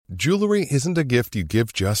Jewelry isn't a gift you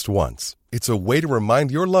give just once. It's a way to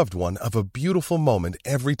remind your loved one of a beautiful moment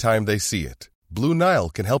every time they see it. Blue Nile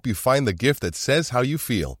can help you find the gift that says how you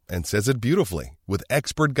feel and says it beautifully, with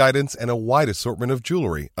expert guidance and a wide assortment of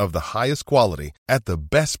jewelry of the highest quality at the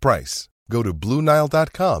best price. Go to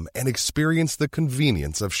BlueNile.com and experience the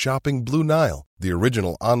convenience of shopping Blue Nile, the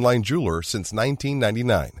original online jeweler since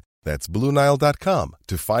 1999. That's BlueNile.com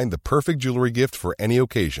to find the perfect jewelry gift for any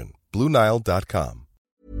occasion. BlueNile.com.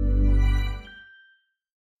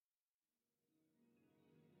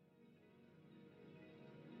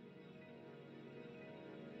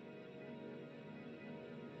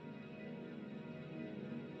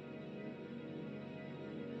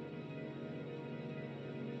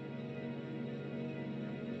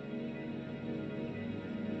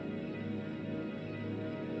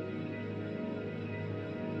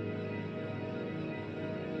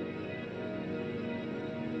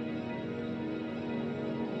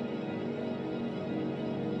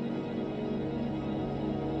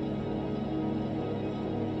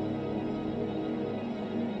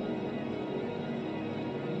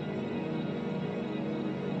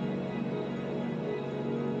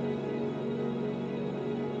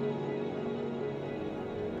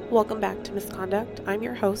 Welcome back to Misconduct. I'm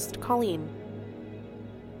your host, Colleen.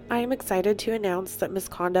 I am excited to announce that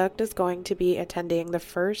Misconduct is going to be attending the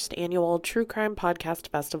first annual True Crime Podcast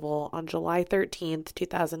Festival on July 13th,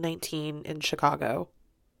 2019 in Chicago.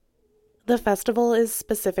 The festival is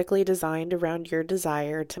specifically designed around your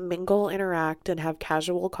desire to mingle, interact, and have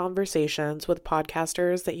casual conversations with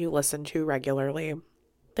podcasters that you listen to regularly.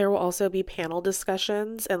 There will also be panel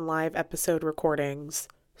discussions and live episode recordings.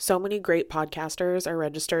 So many great podcasters are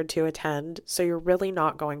registered to attend, so you're really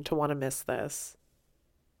not going to want to miss this.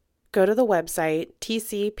 Go to the website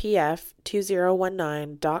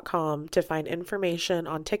tcpf2019.com to find information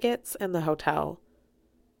on tickets and the hotel.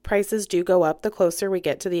 Prices do go up the closer we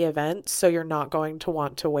get to the event, so you're not going to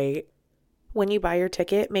want to wait. When you buy your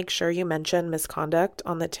ticket, make sure you mention Misconduct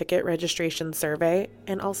on the ticket registration survey,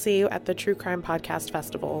 and I'll see you at the True Crime Podcast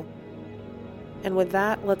Festival. And with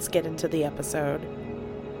that, let's get into the episode.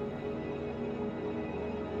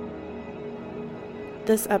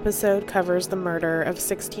 This episode covers the murder of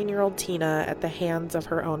 16-year-old Tina at the hands of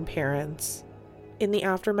her own parents. In the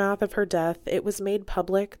aftermath of her death, it was made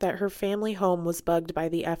public that her family home was bugged by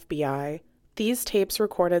the FBI. These tapes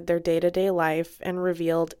recorded their day-to-day life and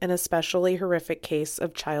revealed an especially horrific case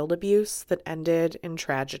of child abuse that ended in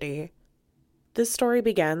tragedy. This story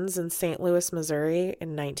begins in St. Louis, Missouri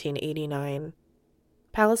in 1989.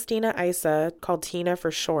 Palestina Issa, called Tina for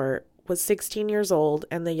short, was 16 years old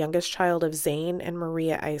and the youngest child of Zane and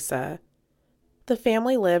Maria Issa. The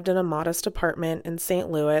family lived in a modest apartment in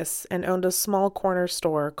St. Louis and owned a small corner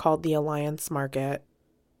store called the Alliance Market.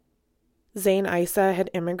 Zane Issa had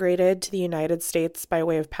immigrated to the United States by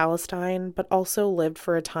way of Palestine, but also lived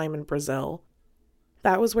for a time in Brazil.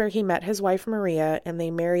 That was where he met his wife Maria, and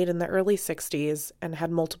they married in the early 60s and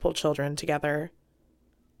had multiple children together.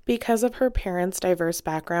 Because of her parents' diverse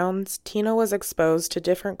backgrounds, Tina was exposed to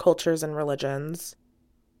different cultures and religions.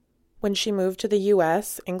 When she moved to the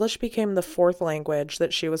U.S., English became the fourth language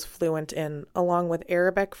that she was fluent in, along with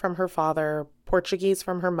Arabic from her father, Portuguese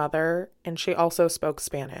from her mother, and she also spoke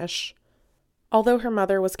Spanish. Although her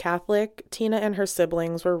mother was Catholic, Tina and her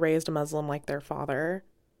siblings were raised Muslim like their father.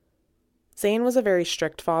 Zane was a very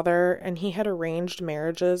strict father, and he had arranged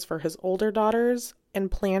marriages for his older daughters and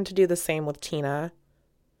planned to do the same with Tina.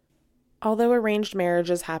 Although arranged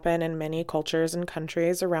marriages happen in many cultures and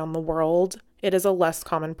countries around the world, it is a less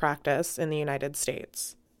common practice in the United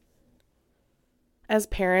States. As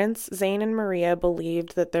parents, Zane and Maria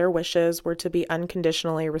believed that their wishes were to be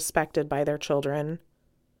unconditionally respected by their children.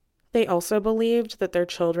 They also believed that their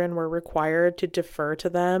children were required to defer to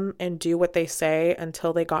them and do what they say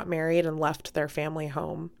until they got married and left their family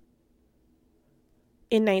home.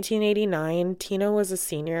 In 1989, Tina was a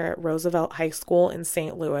senior at Roosevelt High School in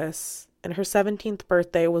St. Louis, and her 17th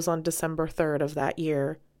birthday was on December 3rd of that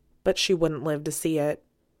year, but she wouldn't live to see it.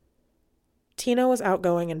 Tina was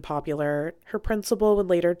outgoing and popular. Her principal would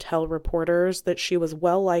later tell reporters that she was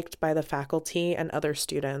well-liked by the faculty and other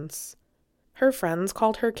students. Her friends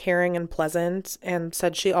called her caring and pleasant and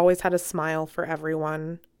said she always had a smile for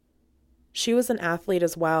everyone. She was an athlete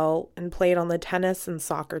as well and played on the tennis and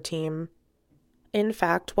soccer team. In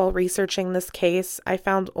fact, while researching this case, I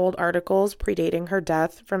found old articles predating her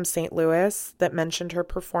death from St. Louis that mentioned her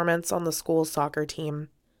performance on the school's soccer team.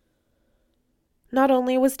 Not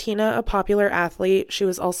only was Tina a popular athlete, she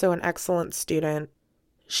was also an excellent student.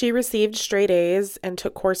 She received straight A's and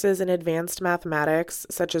took courses in advanced mathematics,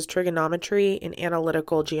 such as trigonometry and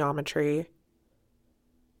analytical geometry.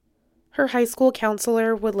 Her high school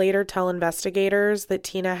counselor would later tell investigators that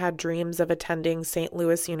Tina had dreams of attending St.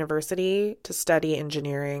 Louis University to study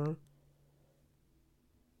engineering.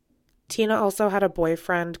 Tina also had a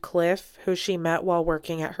boyfriend, Cliff, who she met while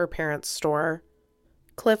working at her parents' store.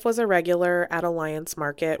 Cliff was a regular at Alliance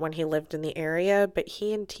Market when he lived in the area, but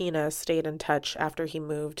he and Tina stayed in touch after he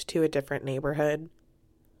moved to a different neighborhood.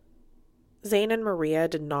 Zane and Maria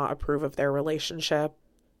did not approve of their relationship.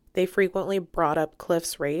 They frequently brought up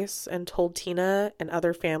Cliff's race and told Tina and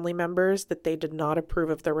other family members that they did not approve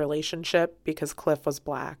of the relationship because Cliff was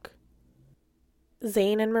black.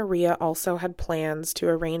 Zane and Maria also had plans to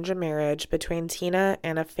arrange a marriage between Tina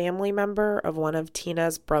and a family member of one of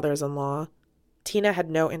Tina's brothers-in-law. Tina had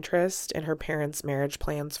no interest in her parents' marriage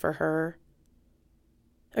plans for her.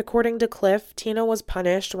 According to Cliff, Tina was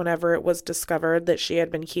punished whenever it was discovered that she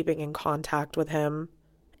had been keeping in contact with him.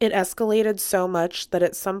 It escalated so much that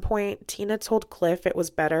at some point, Tina told Cliff it was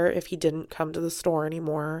better if he didn't come to the store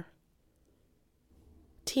anymore.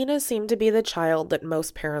 Tina seemed to be the child that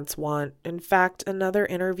most parents want. In fact, another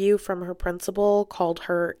interview from her principal called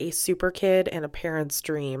her a super kid and a parent's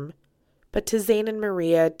dream. But to Zane and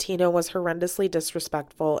Maria, Tina was horrendously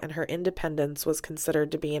disrespectful and her independence was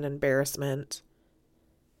considered to be an embarrassment.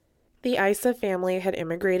 The Issa family had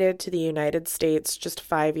immigrated to the United States just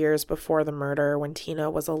 5 years before the murder when Tina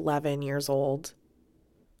was 11 years old.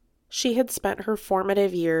 She had spent her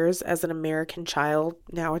formative years as an American child,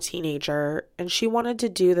 now a teenager, and she wanted to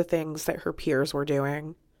do the things that her peers were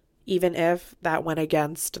doing, even if that went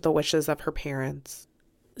against the wishes of her parents.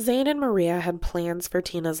 Zane and Maria had plans for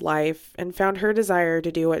Tina's life and found her desire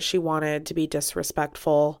to do what she wanted to be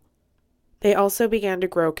disrespectful. They also began to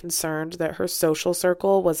grow concerned that her social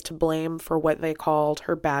circle was to blame for what they called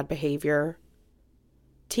her bad behavior.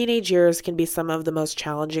 Teenage years can be some of the most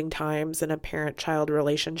challenging times in a parent-child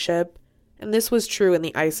relationship, and this was true in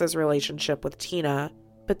the Issa's relationship with Tina,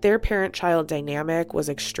 but their parent-child dynamic was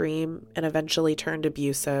extreme and eventually turned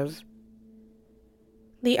abusive.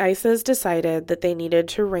 The Issas decided that they needed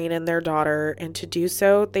to rein in their daughter, and to do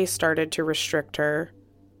so, they started to restrict her.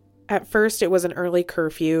 At first, it was an early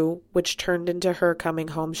curfew, which turned into her coming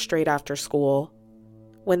home straight after school.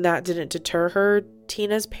 When that didn't deter her,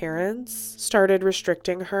 Tina's parents started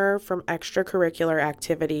restricting her from extracurricular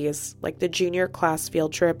activities like the junior class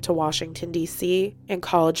field trip to Washington, D.C., and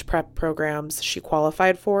college prep programs she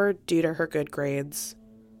qualified for due to her good grades.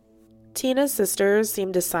 Tina's sisters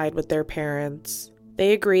seemed to side with their parents.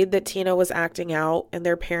 They agreed that Tina was acting out and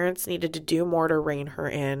their parents needed to do more to rein her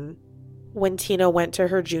in. When Tina went to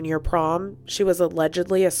her junior prom, she was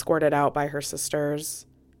allegedly escorted out by her sisters.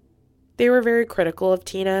 They were very critical of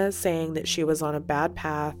Tina, saying that she was on a bad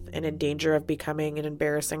path and in danger of becoming an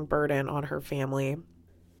embarrassing burden on her family.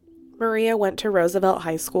 Maria went to Roosevelt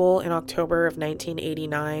High School in October of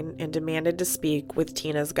 1989 and demanded to speak with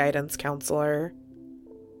Tina's guidance counselor.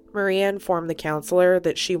 Maria informed the counselor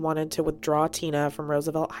that she wanted to withdraw Tina from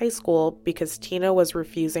Roosevelt High School because Tina was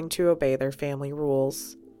refusing to obey their family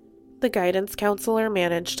rules. The guidance counselor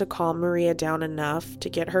managed to calm Maria down enough to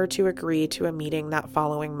get her to agree to a meeting that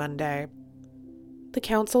following Monday. The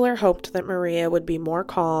counselor hoped that Maria would be more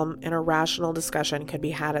calm and a rational discussion could be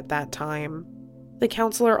had at that time. The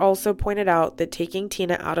counselor also pointed out that taking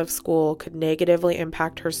Tina out of school could negatively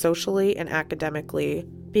impact her socially and academically,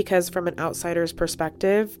 because from an outsider's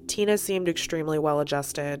perspective, Tina seemed extremely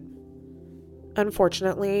well-adjusted.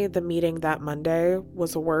 Unfortunately, the meeting that Monday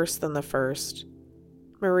was worse than the first.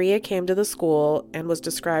 Maria came to the school and was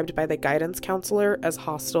described by the guidance counselor as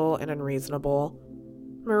hostile and unreasonable.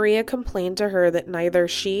 Maria complained to her that neither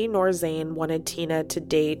she nor Zane wanted Tina to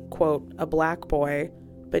date, quote, a black boy,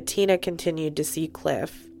 but Tina continued to see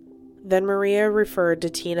Cliff. Then Maria referred to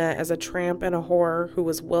Tina as a tramp and a whore who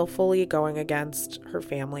was willfully going against her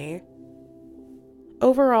family.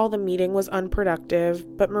 Overall, the meeting was unproductive,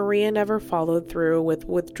 but Maria never followed through with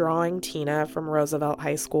withdrawing Tina from Roosevelt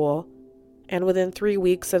High School. And within 3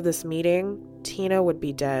 weeks of this meeting, Tina would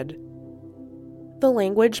be dead. The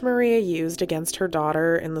language Maria used against her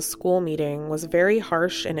daughter in the school meeting was very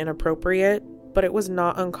harsh and inappropriate, but it was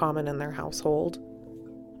not uncommon in their household.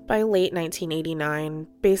 By late 1989,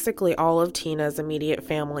 basically all of Tina's immediate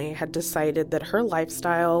family had decided that her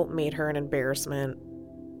lifestyle made her an embarrassment.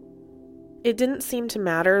 It didn't seem to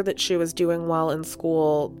matter that she was doing well in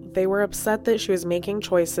school. They were upset that she was making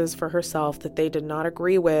choices for herself that they did not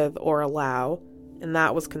agree with or allow, and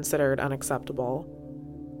that was considered unacceptable.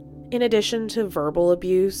 In addition to verbal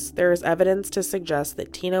abuse, there is evidence to suggest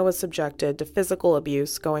that Tina was subjected to physical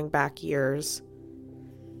abuse going back years.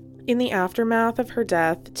 In the aftermath of her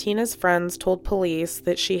death, Tina's friends told police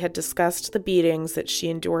that she had discussed the beatings that she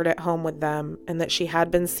endured at home with them and that she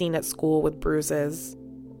had been seen at school with bruises.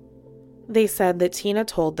 They said that Tina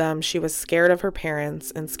told them she was scared of her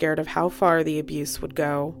parents and scared of how far the abuse would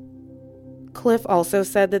go. Cliff also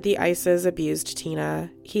said that the Ices abused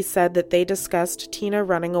Tina. He said that they discussed Tina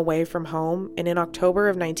running away from home, and in October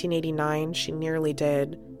of 1989, she nearly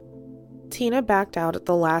did. Tina backed out at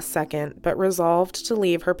the last second, but resolved to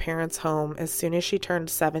leave her parents' home as soon as she turned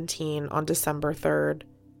 17 on December 3rd.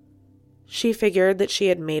 She figured that she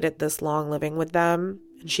had made it this long living with them,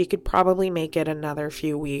 and she could probably make it another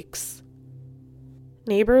few weeks.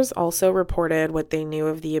 Neighbors also reported what they knew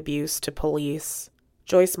of the abuse to police.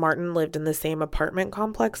 Joyce Martin lived in the same apartment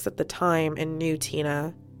complex at the time and knew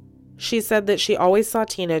Tina. She said that she always saw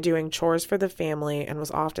Tina doing chores for the family and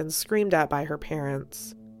was often screamed at by her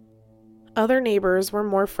parents. Other neighbors were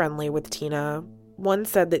more friendly with Tina. One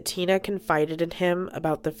said that Tina confided in him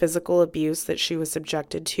about the physical abuse that she was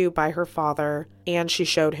subjected to by her father, and she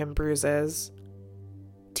showed him bruises.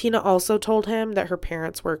 Tina also told him that her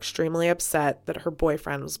parents were extremely upset that her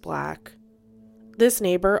boyfriend was black. This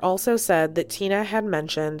neighbor also said that Tina had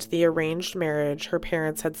mentioned the arranged marriage her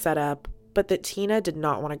parents had set up, but that Tina did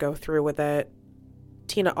not want to go through with it.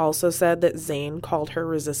 Tina also said that Zane called her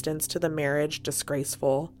resistance to the marriage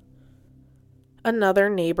disgraceful. Another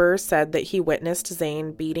neighbor said that he witnessed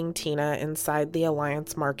Zane beating Tina inside the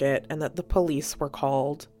Alliance Market and that the police were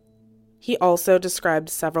called. He also described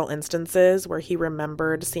several instances where he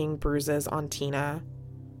remembered seeing bruises on Tina.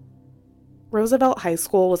 Roosevelt High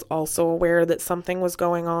School was also aware that something was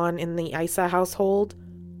going on in the Isa household.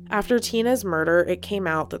 After Tina's murder, it came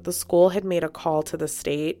out that the school had made a call to the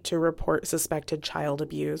state to report suspected child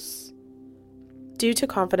abuse. Due to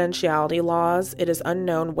confidentiality laws, it is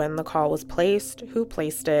unknown when the call was placed, who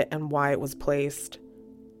placed it, and why it was placed.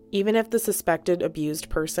 Even if the suspected abused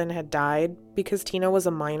person had died, because Tina was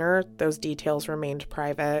a minor, those details remained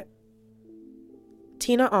private.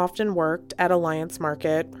 Tina often worked at Alliance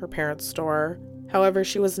Market, her parents' store. However,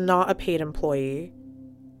 she was not a paid employee.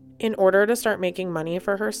 In order to start making money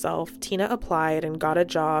for herself, Tina applied and got a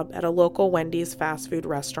job at a local Wendy's fast food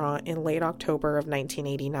restaurant in late October of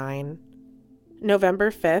 1989. November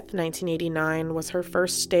 5th, 1989 was her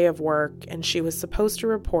first day of work, and she was supposed to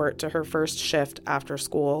report to her first shift after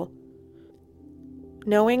school.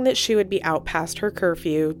 Knowing that she would be out past her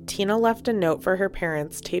curfew, Tina left a note for her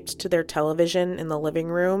parents taped to their television in the living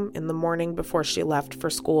room in the morning before she left for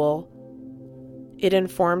school. It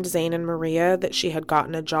informed Zane and Maria that she had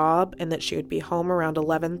gotten a job and that she would be home around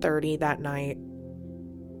 11:30 that night.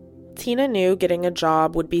 Tina knew getting a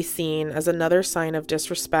job would be seen as another sign of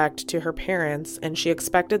disrespect to her parents, and she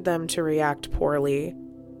expected them to react poorly.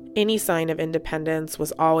 Any sign of independence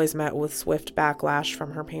was always met with swift backlash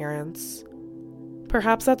from her parents.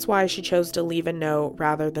 Perhaps that's why she chose to leave a note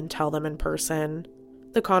rather than tell them in person.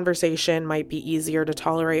 The conversation might be easier to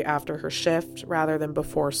tolerate after her shift rather than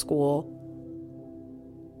before school.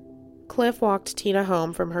 Cliff walked Tina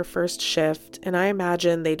home from her first shift, and I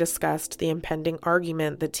imagine they discussed the impending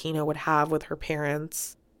argument that Tina would have with her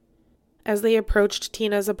parents. As they approached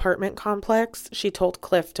Tina's apartment complex, she told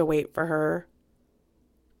Cliff to wait for her.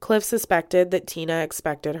 Cliff suspected that Tina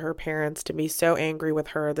expected her parents to be so angry with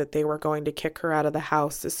her that they were going to kick her out of the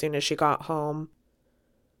house as soon as she got home.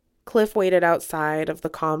 Cliff waited outside of the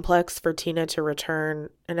complex for Tina to return,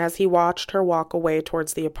 and as he watched her walk away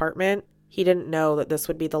towards the apartment, he didn't know that this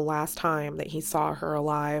would be the last time that he saw her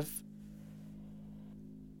alive.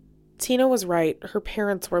 Tina was right. Her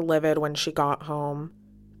parents were livid when she got home.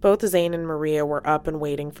 Both Zane and Maria were up and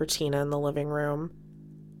waiting for Tina in the living room.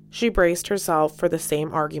 She braced herself for the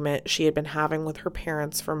same argument she had been having with her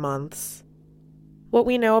parents for months. What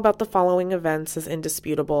we know about the following events is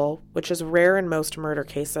indisputable, which is rare in most murder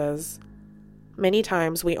cases. Many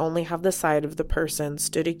times we only have the side of the person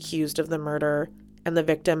stood accused of the murder, and the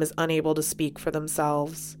victim is unable to speak for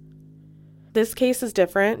themselves. This case is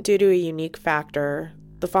different due to a unique factor.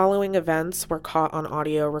 The following events were caught on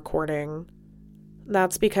audio recording.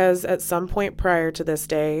 That's because at some point prior to this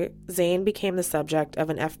day, Zane became the subject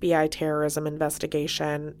of an FBI terrorism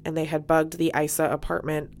investigation, and they had bugged the Isa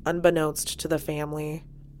apartment unbeknownst to the family.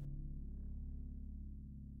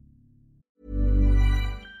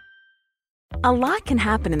 A lot can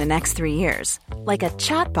happen in the next 3 years. Like a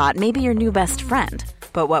chatbot may be your new best friend.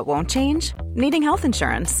 But what won't change? Needing health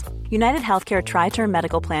insurance. United Healthcare Tri-Term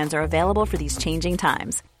Medical Plans are available for these changing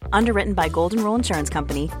times. Underwritten by Golden Rule Insurance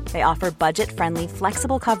Company, they offer budget-friendly,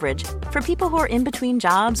 flexible coverage for people who are in between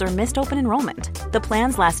jobs or missed open enrollment. The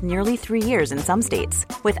plans last nearly 3 years in some states,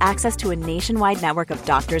 with access to a nationwide network of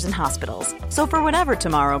doctors and hospitals. So for whatever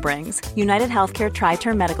tomorrow brings, United Healthcare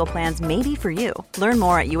Tri-Term Medical Plans may be for you. Learn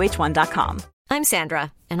more at uh1.com. I'm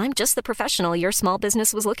Sandra, and I'm just the professional your small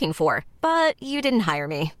business was looking for. But you didn't hire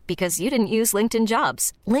me because you didn't use LinkedIn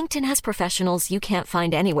Jobs. LinkedIn has professionals you can't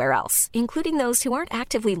find anywhere else, including those who aren't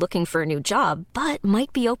actively looking for a new job, but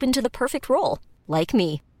might be open to the perfect role, like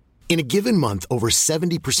me. In a given month, over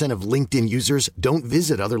 70% of LinkedIn users don't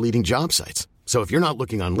visit other leading job sites. So if you're not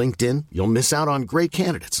looking on LinkedIn, you'll miss out on great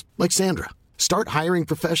candidates like Sandra. Start hiring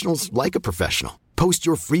professionals like a professional. Post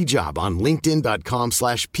your free job on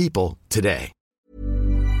linkedin.com/people today.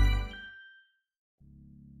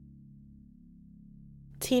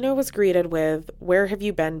 Tina was greeted with, "Where have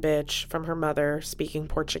you been, bitch?" from her mother, speaking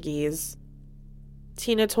Portuguese.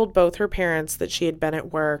 Tina told both her parents that she had been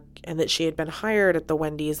at work and that she had been hired at the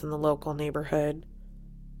Wendy's in the local neighborhood.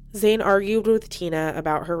 Zane argued with Tina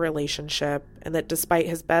about her relationship and that despite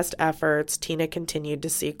his best efforts, Tina continued to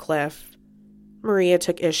see Cliff. Maria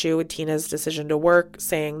took issue with Tina's decision to work,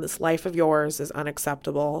 saying, "This life of yours is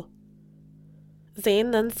unacceptable."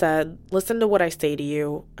 Zane then said, "Listen to what I say to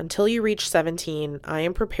you. Until you reach 17, I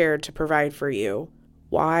am prepared to provide for you.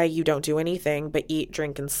 Why, you don't do anything but eat,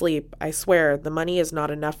 drink, and sleep. I swear, the money is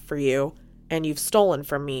not enough for you, and you've stolen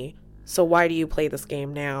from me. So why do you play this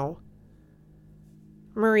game now?"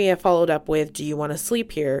 Maria followed up with, "Do you want to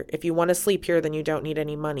sleep here? If you want to sleep here, then you don't need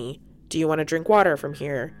any money. Do you want to drink water from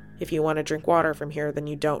here? If you want to drink water from here, then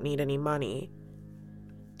you don't need any money."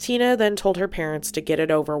 Tina then told her parents to get it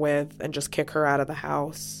over with and just kick her out of the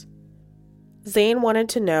house. Zane wanted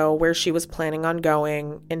to know where she was planning on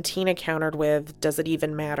going, and Tina countered with, "Does it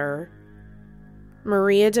even matter?"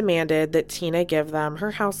 Maria demanded that Tina give them her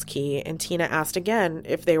house key, and Tina asked again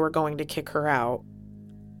if they were going to kick her out.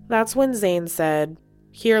 That's when Zane said,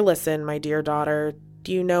 "Here, listen, my dear daughter.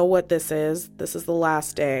 Do you know what this is? This is the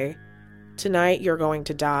last day. Tonight you're going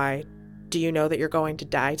to die. Do you know that you're going to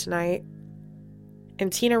die tonight?"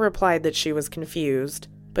 And Tina replied that she was confused,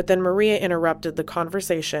 but then Maria interrupted the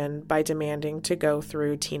conversation by demanding to go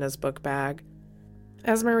through Tina's book bag.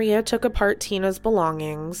 As Maria took apart Tina's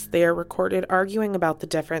belongings, they are recorded arguing about the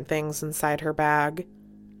different things inside her bag.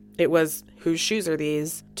 It was, "Whose shoes are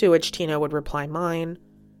these?" To which Tina would reply, "Mine."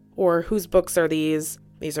 Or, "Whose books are these?"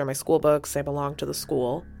 "These are my school books. They belong to the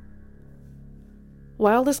school."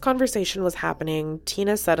 While this conversation was happening,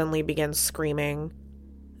 Tina suddenly begins screaming.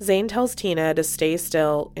 Zane tells Tina to stay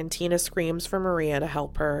still, and Tina screams for Maria to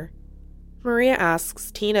help her. Maria asks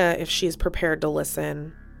Tina if she's prepared to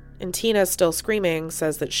listen, and Tina, still screaming,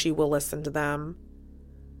 says that she will listen to them.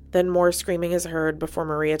 Then more screaming is heard before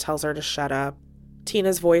Maria tells her to shut up.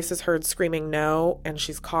 Tina's voice is heard screaming no, and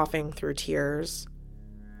she's coughing through tears.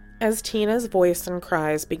 As Tina's voice and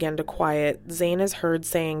cries begin to quiet, Zane is heard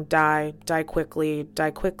saying, die quickly,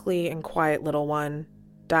 and quiet, little one.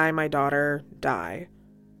 Die, my daughter, die."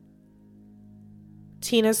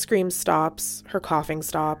 Tina's scream stops, her coughing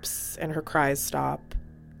stops, and her cries stop.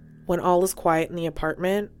 When all is quiet in the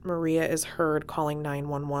apartment, Maria is heard calling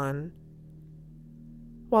 911.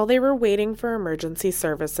 While they were waiting for emergency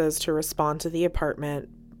services to respond to the apartment,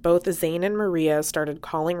 both Zane and Maria started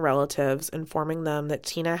calling relatives, informing them that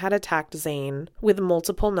Tina had attacked Zane with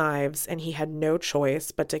multiple knives and he had no choice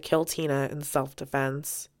but to kill Tina in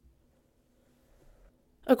self-defense.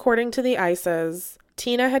 According to the ISAs,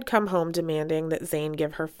 Tina had come home demanding that Zane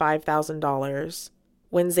give her $5,000.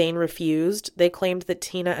 When Zane refused, they claimed that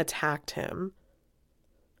Tina attacked him.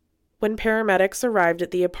 When paramedics arrived at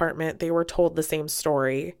the apartment, they were told the same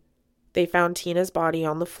story. They found Tina's body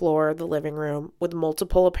on the floor of the living room with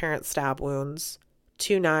multiple apparent stab wounds.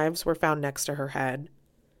 2 knives were found next to her head.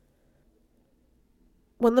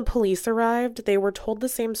 When the police arrived, they were told the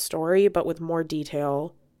same story but with more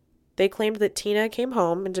detail. They claimed that Tina came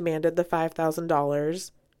home and demanded the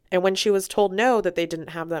 $5,000, and when she was told no, that they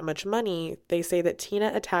didn't have that much money, they say that Tina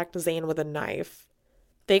attacked Zane with a knife.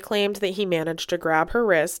 They claimed that he managed to grab her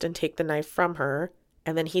wrist and take the knife from her,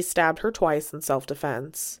 and then he stabbed her twice in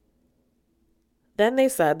self-defense. Then they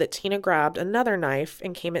said that Tina grabbed another knife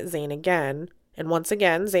and came at Zane again, and once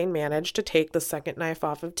again Zane managed to take the second knife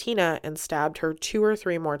off of Tina and stabbed her 2 or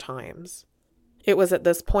 3 more times. It was at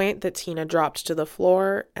this point that Tina dropped to the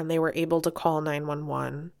floor and they were able to call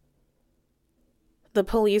 911. The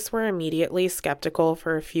police were immediately skeptical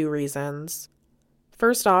for a few reasons.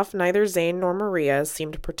 First off, neither Zane nor Maria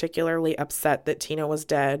seemed particularly upset that Tina was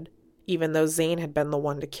dead, even though Zane had been the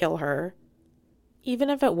one to kill her. Even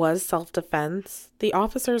if it was self-defense, the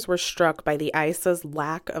officers were struck by the Isa's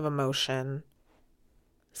lack of emotion.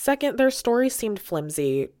 Second, their story seemed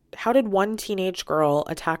flimsy. How did one teenage girl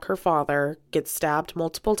attack her father, get stabbed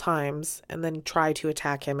multiple times, and then try to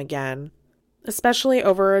attack him again? Especially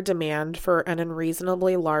over a demand for an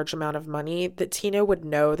unreasonably large amount of money that Tina would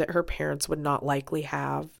know that her parents would not likely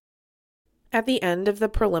have. At the end of the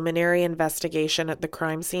preliminary investigation at the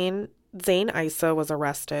crime scene, Zane Isa was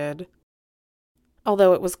arrested.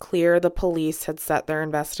 Although it was clear the police had set their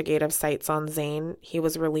investigative sights on Zane, he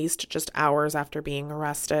was released just hours after being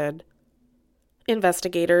arrested.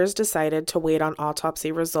 Investigators decided to wait on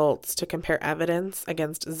autopsy results to compare evidence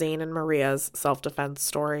against Zane and Maria's self-defense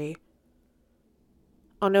story.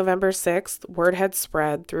 On November 6th, word had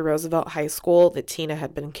spread through Roosevelt High School that Tina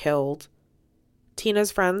had been killed.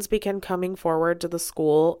 Tina's friends began coming forward to the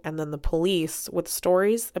school and then the police with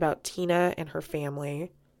stories about Tina and her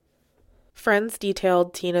family. Friends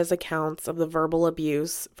detailed Tina's accounts of the verbal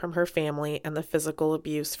abuse from her family and the physical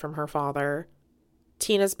abuse from her father.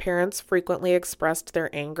 Tina's parents frequently expressed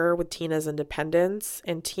their anger with Tina's independence,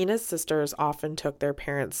 and Tina's sisters often took their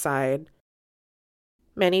parents' side.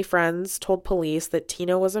 Many friends told police that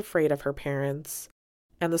Tina was afraid of her parents,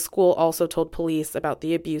 and the school also told police about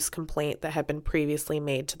the abuse complaint that had been previously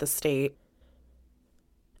made to the state.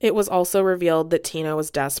 It was also revealed that Tina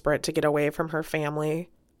was desperate to get away from her family.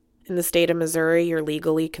 In the state of Missouri, you're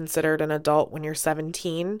legally considered an adult when you're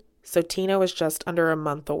 17, so Tina was just under a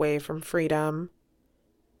month away from freedom.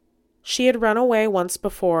 She had run away once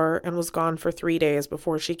before and was gone for 3 days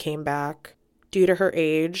before she came back. Due to her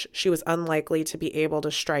age, she was unlikely to be able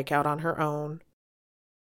to strike out on her own.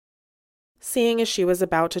 Seeing as she was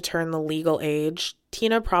about to turn the legal age,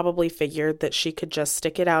 Tina probably figured that she could just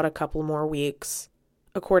stick it out a couple more weeks.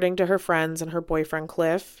 According to her friends and her boyfriend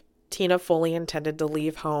Cliff, Tina fully intended to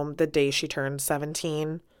leave home the day she turned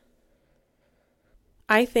 17.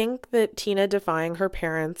 I think that Tina defying her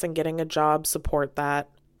parents and getting a job support that.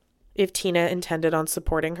 If Tina intended on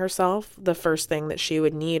supporting herself, the first thing that she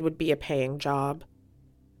would need would be a paying job.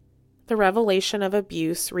 The revelation of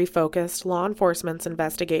abuse refocused law enforcement's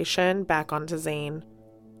investigation back onto Zane.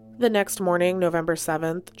 The next morning, November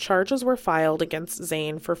 7th, charges were filed against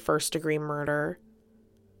Zane for first-degree murder.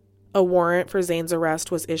 A warrant for Zane's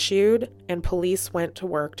arrest was issued, and police went to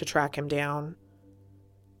work to track him down.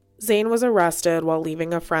 Zane was arrested while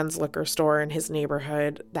leaving a friend's liquor store in his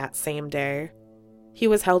neighborhood that same day. He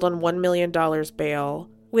was held on $1 million bail.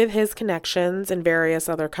 With his connections in various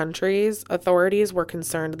other countries, authorities were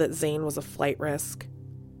concerned that Zane was a flight risk.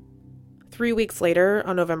 3 weeks later,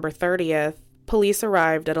 on November 30th, police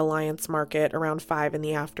arrived at Alliance Market around 5 in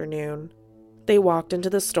the afternoon. They walked into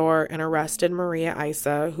the store and arrested Maria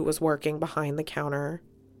Isa, who was working behind the counter.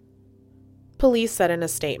 Police said in a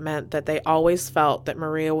statement that they always felt that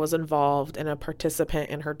Maria was involved and a participant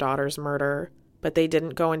in her daughter's murder, but they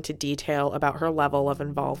didn't go into detail about her level of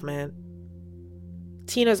involvement.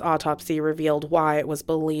 Tina's autopsy revealed why it was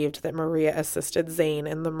believed that Maria assisted Zane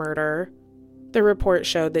in the murder. The report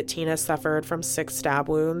showed that Tina suffered from 6 stab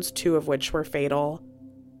wounds, 2 of which were fatal.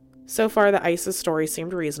 So far, the Isa story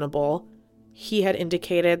seemed reasonable. He had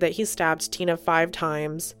indicated that he stabbed Tina 5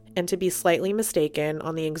 times, and to be slightly mistaken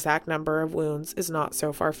on the exact number of wounds is not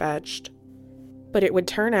so far-fetched. But it would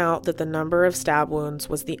turn out that the number of stab wounds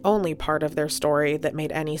was the only part of their story that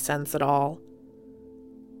made any sense at all.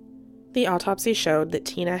 The autopsy showed that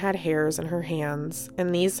Tina had hairs in her hands,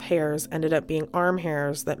 and these hairs ended up being arm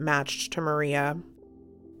hairs that matched to Maria.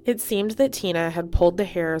 It seemed that Tina had pulled the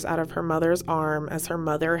hairs out of her mother's arm as her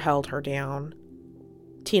mother held her down.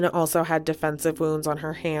 Tina also had defensive wounds on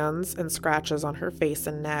her hands and scratches on her face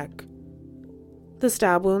and neck. The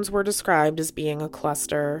stab wounds were described as being a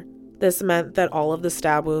cluster. This meant that all of the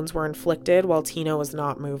stab wounds were inflicted while Tina was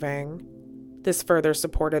not moving. This further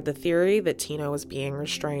supported the theory that Tina was being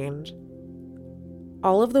restrained.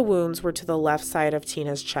 All of the wounds were to the left side of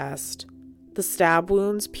Tina's chest. The stab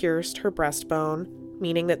wounds pierced her breastbone,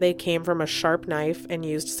 meaning that they came from a sharp knife and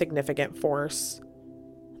used significant force.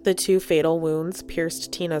 The 2 fatal wounds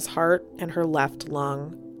pierced Tina's heart and her left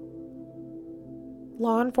lung.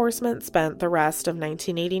 Law enforcement spent the rest of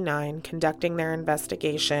 1989 conducting their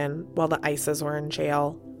investigation while the Isas were in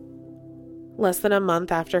jail. Less than a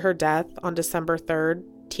month after her death, on December 3rd,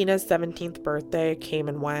 Tina's 17th birthday came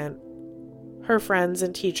and went. Her friends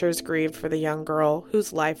and teachers grieved for the young girl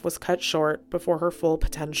whose life was cut short before her full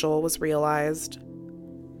potential was realized.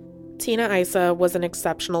 Tina Isa was an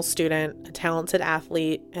exceptional student, a talented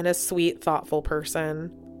athlete, and a sweet, thoughtful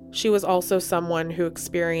person. She was also someone who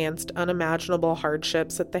experienced unimaginable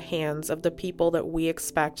hardships at the hands of the people that we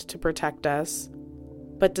expect to protect us.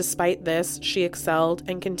 but despite this, she excelled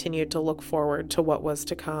and continued to look forward to what was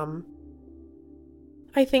to come.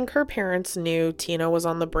 I think her parents knew Tina was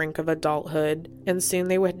on the brink of adulthood, and soon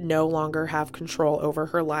they would no longer have control over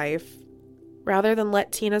her life. Rather than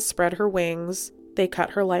let Tina spread her wings, they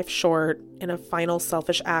cut her life short in a final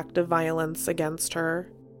selfish act of violence against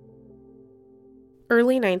her.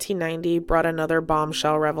 Early 1990 brought another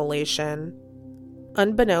bombshell revelation.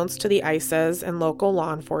 Unbeknownst to the ISIS and local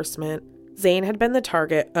law enforcement, Zane had been the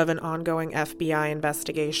target of an ongoing FBI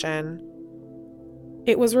investigation.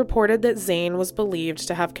 It was reported that Zane was believed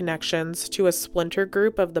to have connections to a splinter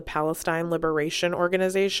group of the Palestine Liberation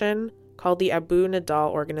Organization called the Abu Nidal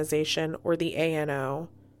Organization, or the ANO.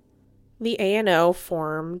 The ANO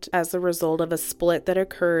formed as a result of a split that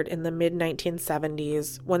occurred in the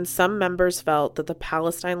mid-1970s when some members felt that the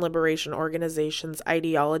Palestine Liberation Organization's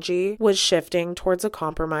ideology was shifting towards a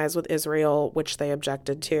compromise with Israel, which they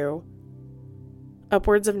objected to.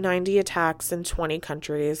 Upwards of 90 attacks in 20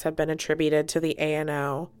 countries have been attributed to the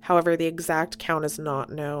ANO. However, the exact count is not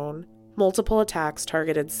known. Multiple attacks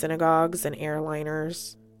targeted synagogues and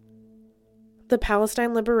airliners. The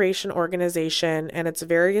Palestine Liberation Organization and its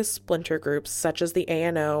various splinter groups, such as the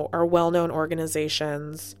ANO, are well-known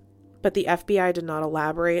organizations, but the FBI did not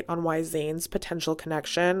elaborate on why Zane's potential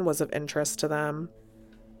connection was of interest to them.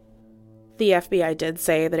 The FBI did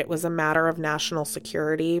say that it was a matter of national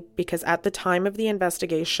security because at the time of the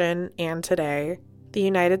investigation and today, the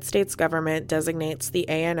United States government designates the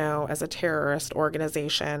ANO as a terrorist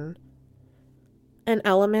organization. An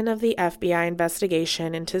element of the FBI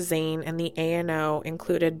investigation into Zane and the ANO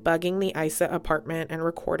included bugging the Isa apartment and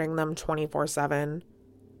recording them 24/7.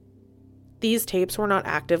 These tapes were not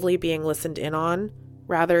actively being listened in on,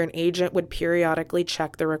 rather an agent would periodically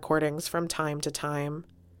check the recordings from time to time.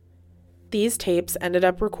 These tapes ended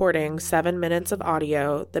up recording 7 minutes of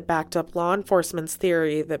audio that backed up law enforcement's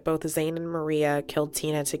theory that both Zane and Maria killed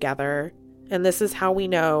Tina together, and this is how we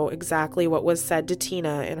know exactly what was said to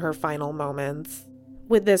Tina in her final moments.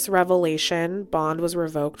 With this revelation, bond was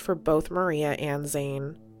revoked for both Maria and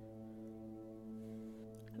Zane.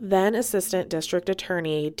 Then Assistant District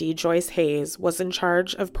Attorney D. Joyce Hayes was in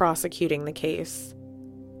charge of prosecuting the case.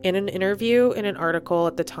 In an interview in an article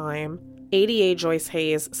at the time, ADA Joyce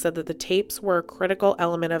Hayes said that the tapes were a critical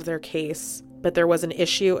element of their case, but there was an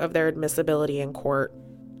issue of their admissibility in court.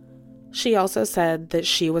 She also said that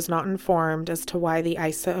she was not informed as to why the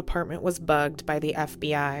Isa apartment was bugged by the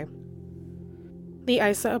FBI. The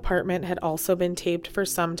Isa apartment had also been taped for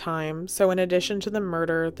some time, so in addition to the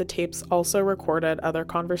murder, the tapes also recorded other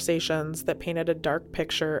conversations that painted a dark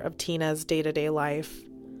picture of Tina's day-to-day life.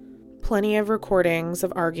 Plenty of recordings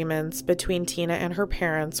of arguments between Tina and her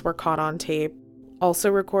parents were caught on tape. Also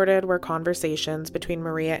recorded were conversations between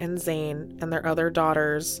Maria and Zane and their other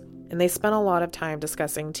daughters, and they spent a lot of time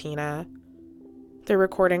discussing Tina. The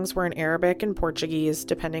recordings were in Arabic and Portuguese,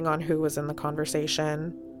 depending on who was in the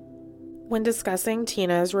conversation. When discussing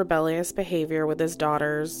Tina's rebellious behavior with his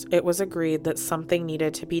daughters, it was agreed that something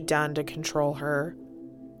needed to be done to control her.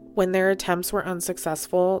 When their attempts were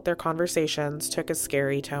unsuccessful, their conversations took a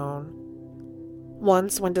scary tone.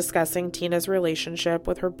 Once, when discussing Tina's relationship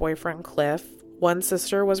with her boyfriend Cliff, one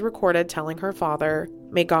sister was recorded telling her father,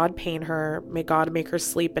 "May God pain her, may God make her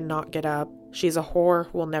sleep and not get up. She's a whore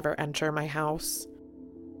who will never enter my house."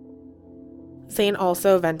 Zane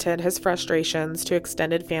also vented his frustrations to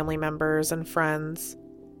extended family members and friends.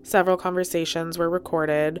 Several conversations were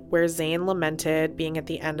recorded where Zane lamented being at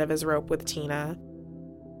the end of his rope with Tina.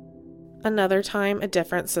 Another time, a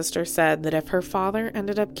different sister said that if her father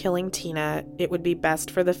ended up killing Tina, it would be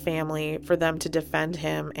best for the family for them to defend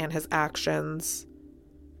him and his actions.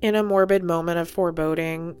 In a morbid moment of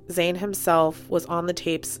foreboding, Zane himself was on the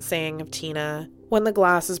tapes saying of Tina, "When the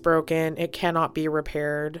glass is broken, it cannot be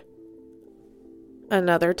repaired."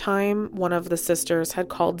 Another time, one of the sisters had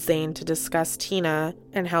called Zane to discuss Tina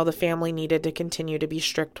and how the family needed to continue to be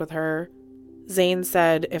strict with her. Zane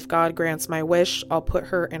said, "If God grants my wish, I'll put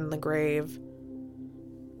her in the grave."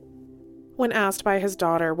 When asked by his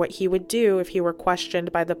daughter what he would do if he were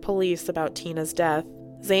questioned by the police about Tina's death,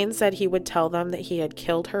 Zane said he would tell them that he had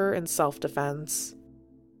killed her in self-defense.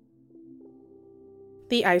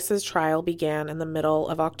 The ISIS trial began in the middle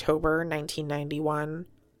of October 1991.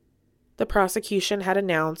 The prosecution had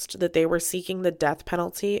announced that they were seeking the death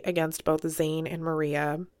penalty against both Zane and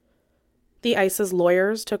Maria. The ISIS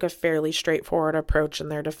lawyers took a fairly straightforward approach in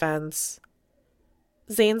their defense.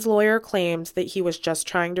 Zane's lawyer claimed that he was just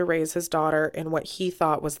trying to raise his daughter in what he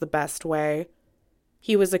thought was the best way.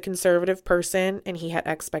 He was a conservative person and he had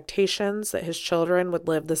expectations that his children would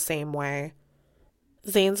live the same way.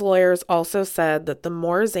 Zane's lawyers also said that the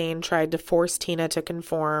more Zane tried to force Tina to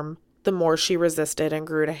conform, the more she resisted and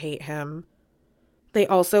grew to hate him. They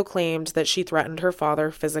also claimed that she threatened her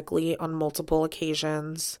father physically on multiple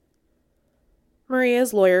occasions.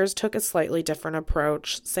 Maria's lawyers took a slightly different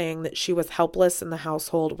approach, saying that she was helpless in the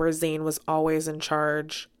household where Zane was always in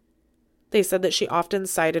charge. They said that she often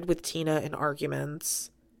sided with Tina in arguments.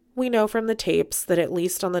 We know from the tapes that at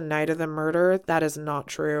least on the night of the murder, that is not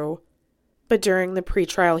true. But during the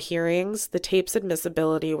pretrial hearings, the tape's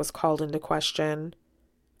admissibility was called into question.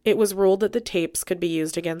 It was ruled that the tapes could be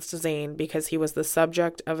used against Zane because he was the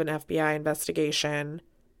subject of an FBI investigation.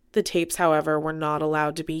 The tapes, however, were not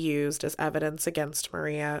allowed to be used as evidence against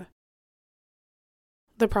Maria.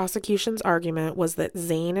 The prosecution's argument was that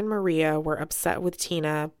Zane and Maria were upset with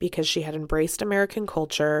Tina because she had embraced American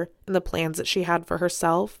culture and the plans that she had for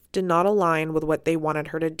herself did not align with what they wanted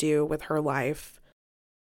her to do with her life.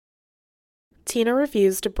 Tina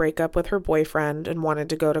refused to break up with her boyfriend and wanted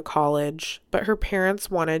to go to college, but her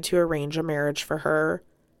parents wanted to arrange a marriage for her.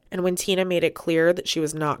 And when Tina made it clear that she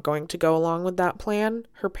was not going to go along with that plan,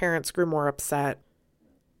 her parents grew more upset.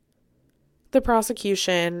 The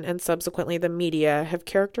prosecution and subsequently the media have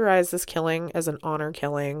characterized this killing as an honor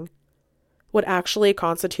killing. What actually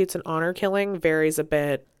constitutes an honor killing varies a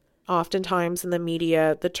bit. Oftentimes in the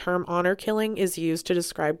media, the term honor killing is used to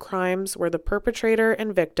describe crimes where the perpetrator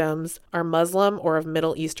and victims are Muslim or of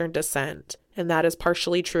Middle Eastern descent, and that is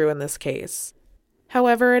partially true in this case.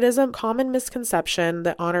 However, it is a common misconception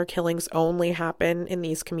that honor killings only happen in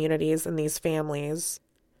these communities and these families.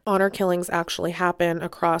 Honor killings actually happen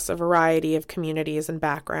across a variety of communities and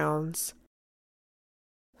backgrounds.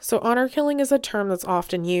 So honor killing is a term that's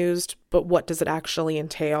often used, but what does it actually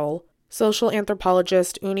entail? Social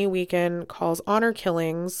anthropologist Uni Weekend calls honor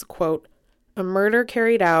killings, quote, a murder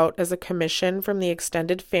carried out as a commission from the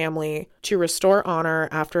extended family to restore honor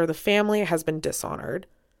after the family has been dishonored.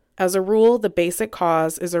 As a rule, the basic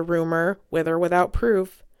cause is a rumor, with or without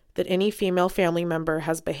proof, that any female family member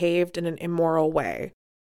has behaved in an immoral way.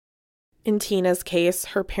 In Tina's case,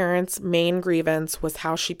 her parents' main grievance was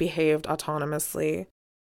how she behaved autonomously.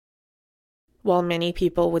 While many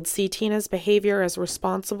people would see Tina's behavior as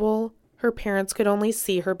responsible, her parents could only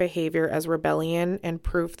see her behavior as rebellion and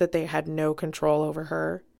proof that they had no control over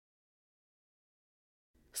her.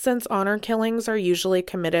 Since honor killings are usually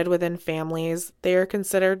committed within families, they are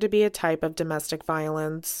considered to be a type of domestic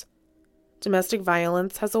violence. Domestic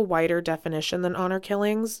violence has a wider definition than honor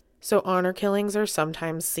killings, so honor killings are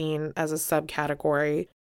sometimes seen as a subcategory.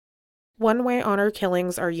 One way honor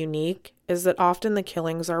killings are unique is that often the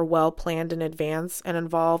killings are well planned in advance and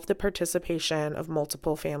involve the participation of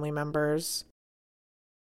multiple family members.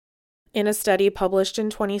 In a study published in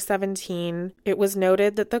 2017, it was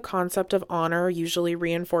noted that the concept of honor usually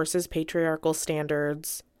reinforces patriarchal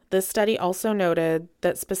standards. This study also noted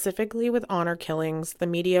that specifically with honor killings, the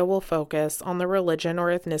media will focus on the religion or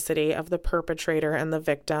ethnicity of the perpetrator and the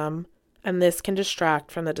victim, and this can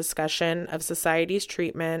distract from the discussion of society's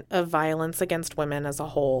treatment of violence against women as a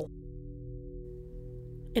whole.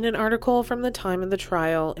 In an article from the time of the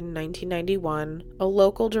trial in 1991, a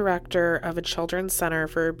local director of a children's center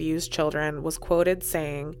for abused children was quoted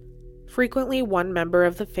saying, "Frequently one member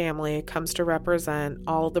of the family comes to represent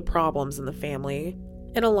all of the problems in the family.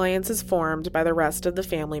 An alliance is formed by the rest of the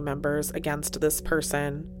family members against this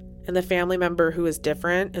person, and the family member who is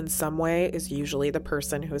different in some way is usually the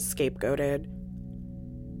person who is scapegoated."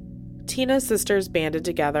 Tina's sisters banded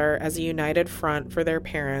together as a united front for their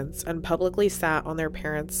parents and publicly sat on their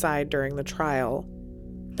parents' side during the trial.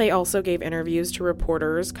 They also gave interviews to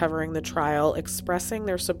reporters covering the trial, expressing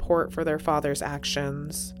their support for their father's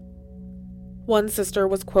actions. One sister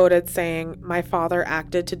was quoted saying, "My father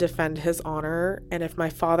acted to defend his honor, and if my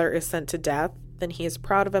father is sent to death, then he is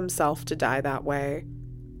proud of himself to die that way."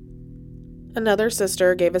 Another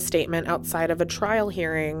sister gave a statement outside of a trial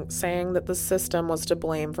hearing saying that the system was to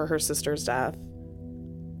blame for her sister's death.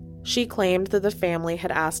 She claimed that the family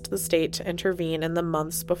had asked the state to intervene in the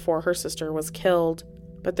months before her sister was killed,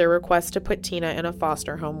 but their request to put Tina in a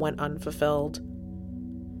foster home went unfulfilled.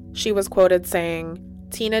 She was quoted saying,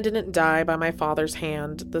 "Tina didn't die by my father's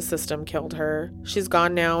hand. The system killed her. She's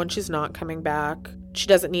gone now and she's not coming back. She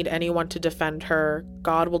doesn't need anyone to defend her.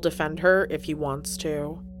 God will defend her if he wants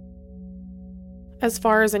to." As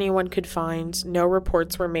far as anyone could find, no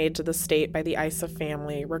reports were made to the state by the Issa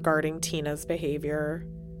family regarding Tina's behavior.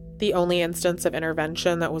 The only instance of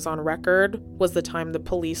intervention that was on record was the time the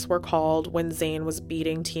police were called when Zane was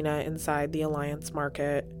beating Tina inside the Alliance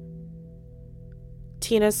Market.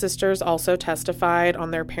 Tina's sisters also testified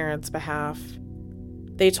on their parents' behalf.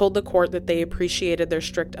 They told the court that they appreciated their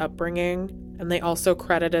strict upbringing and they also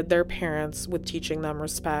credited their parents with teaching them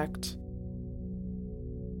respect.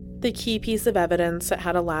 The key piece of evidence that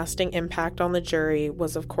had a lasting impact on the jury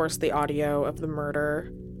was, of course, the audio of the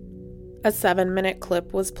murder. A 7-minute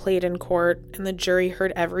clip was played in court, and the jury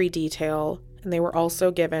heard every detail, and they were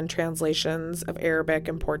also given translations of Arabic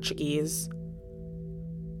and Portuguese.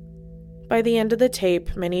 By the end of the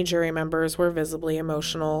tape, many jury members were visibly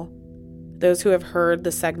emotional. Those who have heard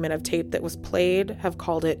the segment of tape that was played have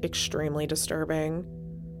called it extremely disturbing.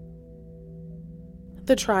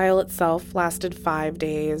 The trial itself lasted 5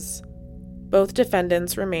 days. Both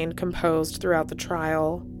defendants remained composed throughout the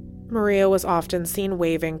trial. Maria was often seen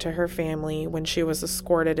waving to her family when she was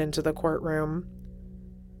escorted into the courtroom.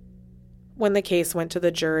 When the case went to the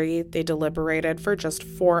jury, they deliberated for just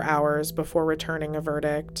 4 hours before returning a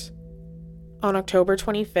verdict. On October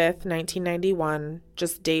 25, 1991,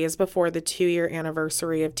 just days before the 2-year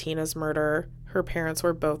anniversary of Tina's murder, her parents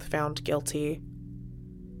were both found guilty.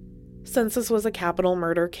 Since this was a capital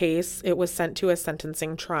murder case, it was sent to a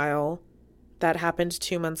sentencing trial. That happened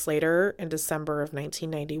 2 months later, in December of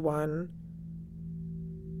 1991.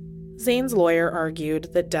 Zane's lawyer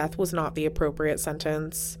argued that death was not the appropriate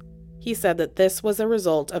sentence. He said that this was a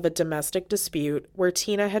result of a domestic dispute where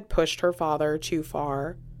Tina had pushed her father too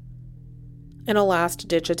far. In a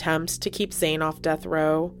last-ditch attempt to keep Zane off death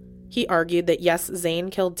row, he argued that yes, Zane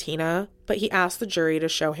killed Tina, but he asked the jury to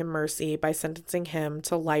show him mercy by sentencing him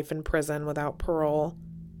to life in prison without parole.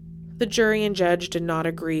 The jury and judge did not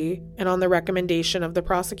agree, and on the recommendation of the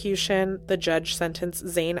prosecution, the judge sentenced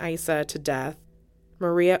Zane Issa to death.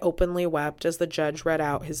 Maria openly wept as the judge read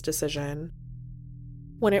out his decision.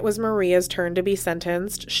 When it was Maria's turn to be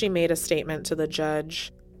sentenced, she made a statement to the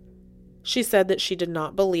judge. She said that she did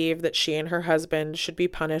not believe that she and her husband should be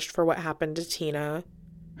punished for what happened to Tina.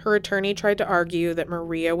 Her attorney tried to argue that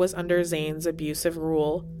Maria was under Zane's abusive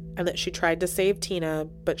rule and that she tried to save Tina,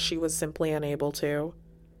 but she was simply unable to.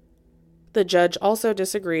 The judge also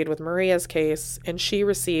disagreed with Maria's case, and she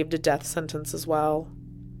received a death sentence as well.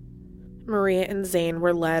 Maria and Zane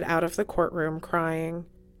were led out of the courtroom crying.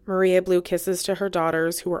 Maria blew kisses to her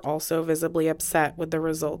daughters, who were also visibly upset with the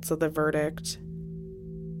results of the verdict.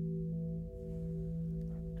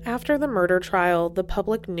 After the murder trial, the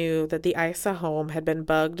public knew that the Issa home had been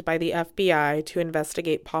bugged by the FBI to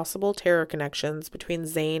investigate possible terror connections between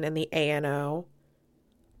Zane and the ANO.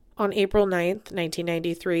 On April 9,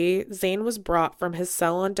 1993, Zane was brought from his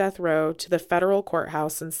cell on death row to the federal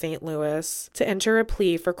courthouse in St. Louis to enter a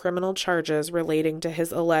plea for criminal charges relating to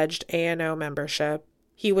his alleged ANO membership.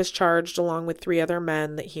 He was charged along with 3 other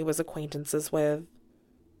men that he was acquaintances with.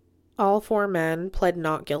 All 4 men pled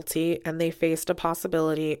not guilty, and they faced a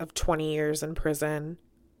possibility of 20 years in prison.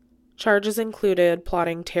 Charges included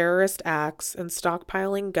plotting terrorist acts and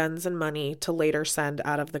stockpiling guns and money to later send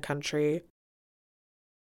out of the country.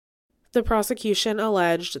 The prosecution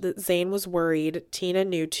alleged that Zane was worried Tina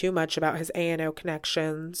knew too much about his ANO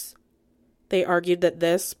connections. They argued that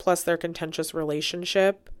this, plus their contentious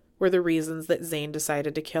relationship, were the reasons that Zane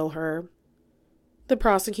decided to kill her. The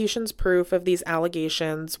prosecution's proof of these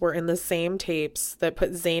allegations were in the same tapes that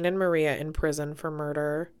put Zane and Maria in prison for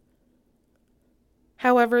murder.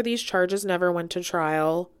 However, these charges never went to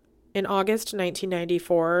trial. In August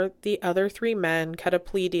 1994, the other 3 men cut a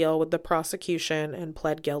plea deal with the prosecution and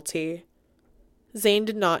pled guilty. Zane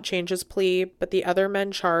did not change his plea, but the other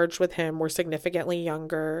men charged with him were significantly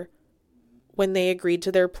younger. When they agreed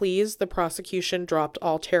to their pleas, the prosecution dropped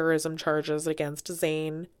all terrorism charges against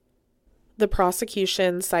Zane. The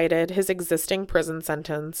prosecution cited his existing prison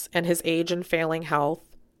sentence and his age and failing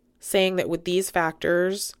health, saying that with these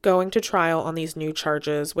factors, going to trial on these new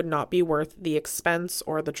charges would not be worth the expense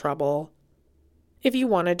or the trouble. If you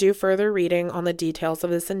want to do further reading on the details of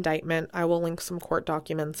this indictment, I will link some court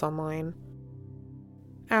documents online.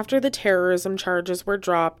 After the terrorism charges were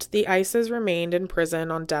dropped, the Issas remained in prison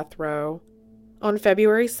on death row. On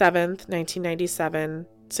February 7, 1997,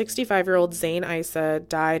 65-year-old Zane Issa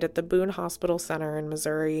died at the Boone Hospital Center in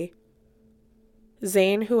Missouri.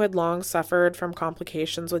 Zane, who had long suffered from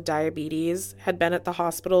complications with diabetes, had been at the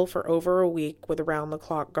hospital for over a week with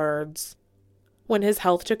around-the-clock guards. When his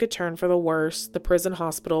health took a turn for the worse, the prison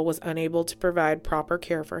hospital was unable to provide proper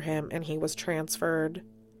care for him, and he was transferred.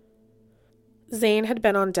 Zane had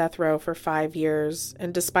been on death row for 5 years,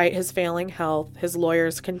 and despite his failing health, his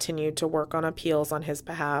lawyers continued to work on appeals on his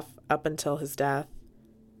behalf up until his death.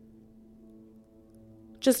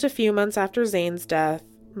 Just a few months after Zane's death,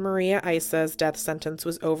 Maria Issa's death sentence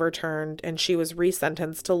was overturned, and she was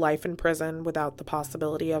resentenced to life in prison without the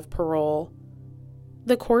possibility of parole.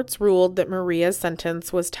 The courts ruled that Maria's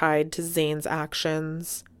sentence was tied to Zane's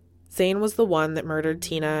actions. Zane was the one that murdered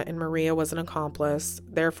Tina and Maria was an accomplice.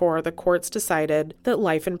 Therefore, the courts decided that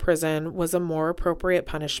life in prison was a more appropriate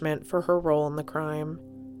punishment for her role in the crime.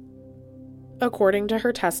 According to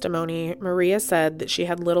her testimony, Maria said that she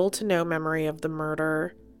had little to no memory of the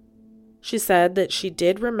murder. She said that she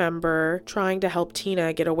did remember trying to help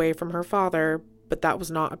Tina get away from her father, but that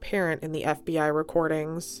was not apparent in the FBI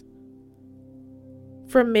recordings.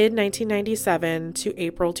 From mid-1997 to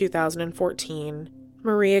April 2014,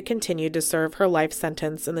 Maria continued to serve her life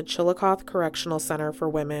sentence in the Chillicothe Correctional Center for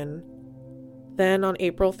Women. Then, on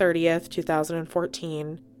April 30th,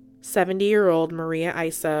 2014, 70-year-old Maria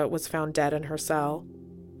Issa was found dead in her cell.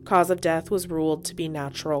 Cause of death was ruled to be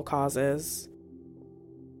natural causes.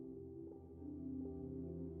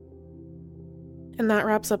 And that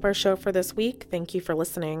wraps up our show for this week. Thank you for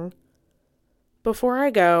listening. Before I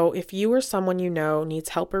go, if you or someone you know needs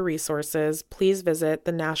help or resources, please visit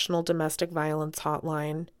the National Domestic Violence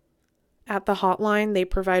Hotline. At the hotline, they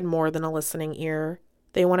provide more than a listening ear.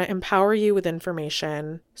 They want to empower you with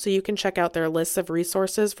information, so you can check out their lists of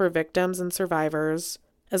resources for victims and survivors,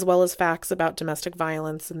 as well as facts about domestic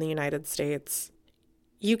violence in the United States.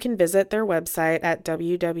 You can visit their website at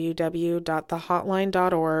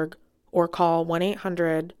www.thehotline.org or call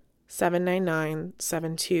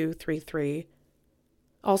 1-800-799-7233.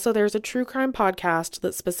 Also, there's a true crime podcast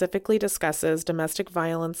that specifically discusses domestic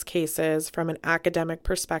violence cases from an academic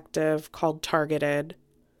perspective called Targeted.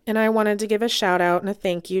 And I wanted to give a shout out and a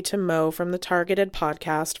thank you to Mo from the Targeted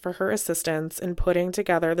podcast for her assistance in putting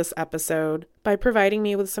together this episode by providing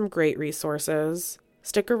me with some great resources.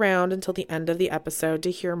 Stick around until the end of the episode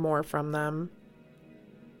to hear more from them.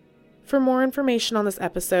 For more information on this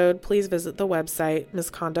episode, please visit the website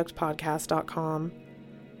misconductpodcast.com.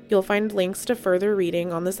 You'll find links to further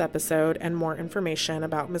reading on this episode and more information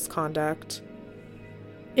about misconduct.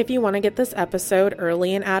 If you want to get this episode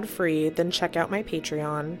early and ad-free, then check out my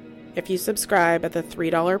Patreon. If you subscribe at the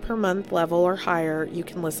 $3 per month level or higher, you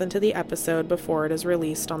can listen to the episode before it is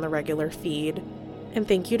released on the regular feed. And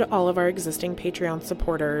thank you to all of our existing Patreon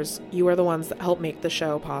supporters. You are the ones that help make the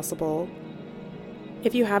show possible.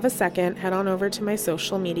 If you have a second, head on over to my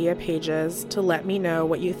social media pages to let me know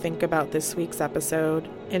what you think about this week's episode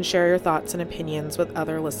and share your thoughts and opinions with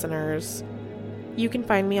other listeners. You can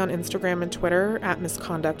find me on Instagram and Twitter at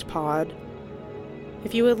misconductpod.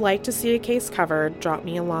 If you would like to see a case covered, drop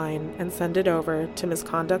me a line and send it over to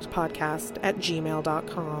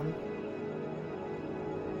misconductpodcast@gmail.com.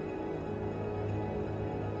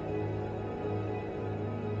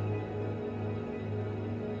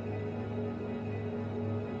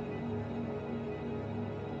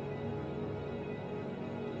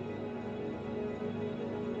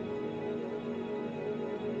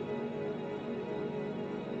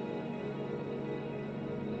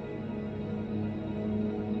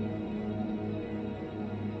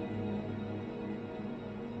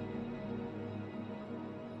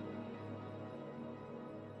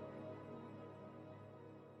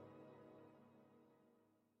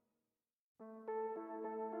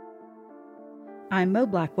 I'm Mo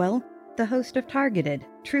Blackwell, the host of Targeted,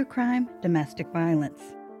 True Crime, Domestic Violence.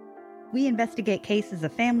 We investigate cases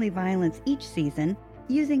of family violence each season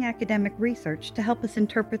using academic research to help us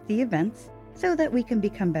interpret the events so that we can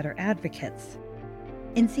become better advocates.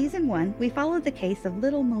 In Season 1, we followed the case of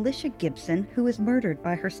little Militia Gibson, who was murdered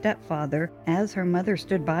by her stepfather as her mother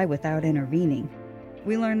stood by without intervening.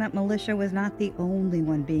 We learned that Militia was not the only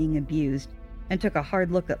one being abused and took a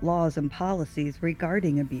hard look at laws and policies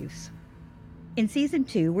regarding abuse. In Season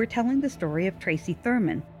 2, we're telling the story of Tracy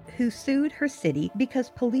Thurman, who sued her city because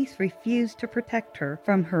police refused to protect her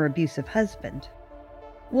from her abusive husband.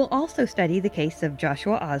 We'll also study the case of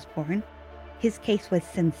Joshua Osborne. His case was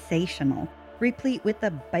sensational, replete with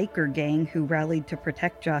a biker gang who rallied to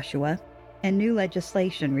protect Joshua, and new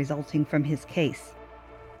legislation resulting from his case.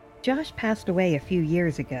 Josh passed away a few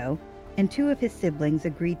years ago, and two of his siblings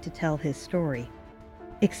agreed to tell his story.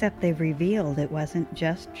 Except they've revealed it wasn't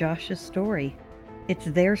just Josh's story. It's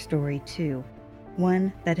their story too,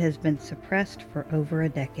 one that has been suppressed for over a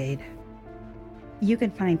decade. You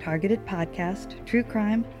can find Targeted Podcast, True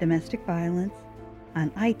Crime, Domestic Violence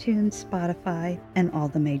on iTunes, Spotify, and all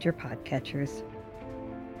the major podcatchers.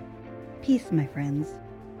 Peace, my friends.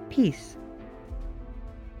 Peace.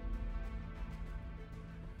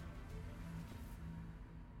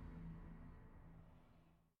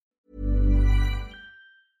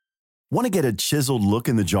 Want to get a chiseled look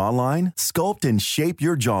in the jawline? Sculpt and shape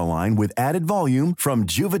your jawline with added volume from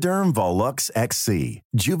Juvederm Volux XC.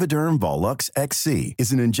 Juvederm Volux XC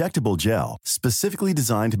is an injectable gel specifically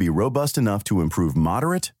designed to be robust enough to improve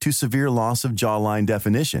moderate to severe loss of jawline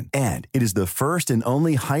definition. And it is the first and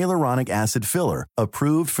only hyaluronic acid filler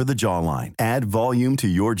approved for the jawline. Add volume to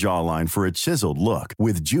your jawline for a chiseled look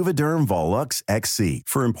with Juvederm Volux XC.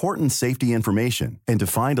 For important safety information and to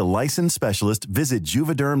find a licensed specialist, visit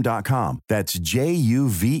Juvederm.com. That's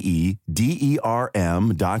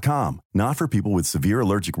Juvederm.com. Not for people with severe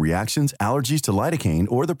allergic reactions, allergies to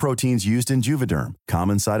lidocaine, or the proteins used in Juvederm.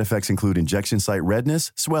 Common side effects include injection site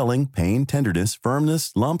redness, swelling, pain, tenderness,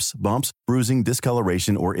 firmness, lumps, bumps, bruising,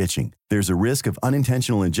 discoloration, or itching. There's a risk of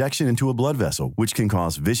unintentional injection into a blood vessel, which can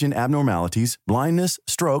cause vision abnormalities, blindness,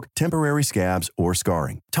 stroke, temporary scabs, or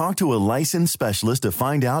scarring. Talk to a licensed specialist to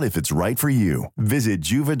find out if it's right for you. Visit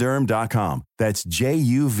Juvederm.com. That's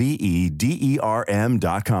Juvederm.com.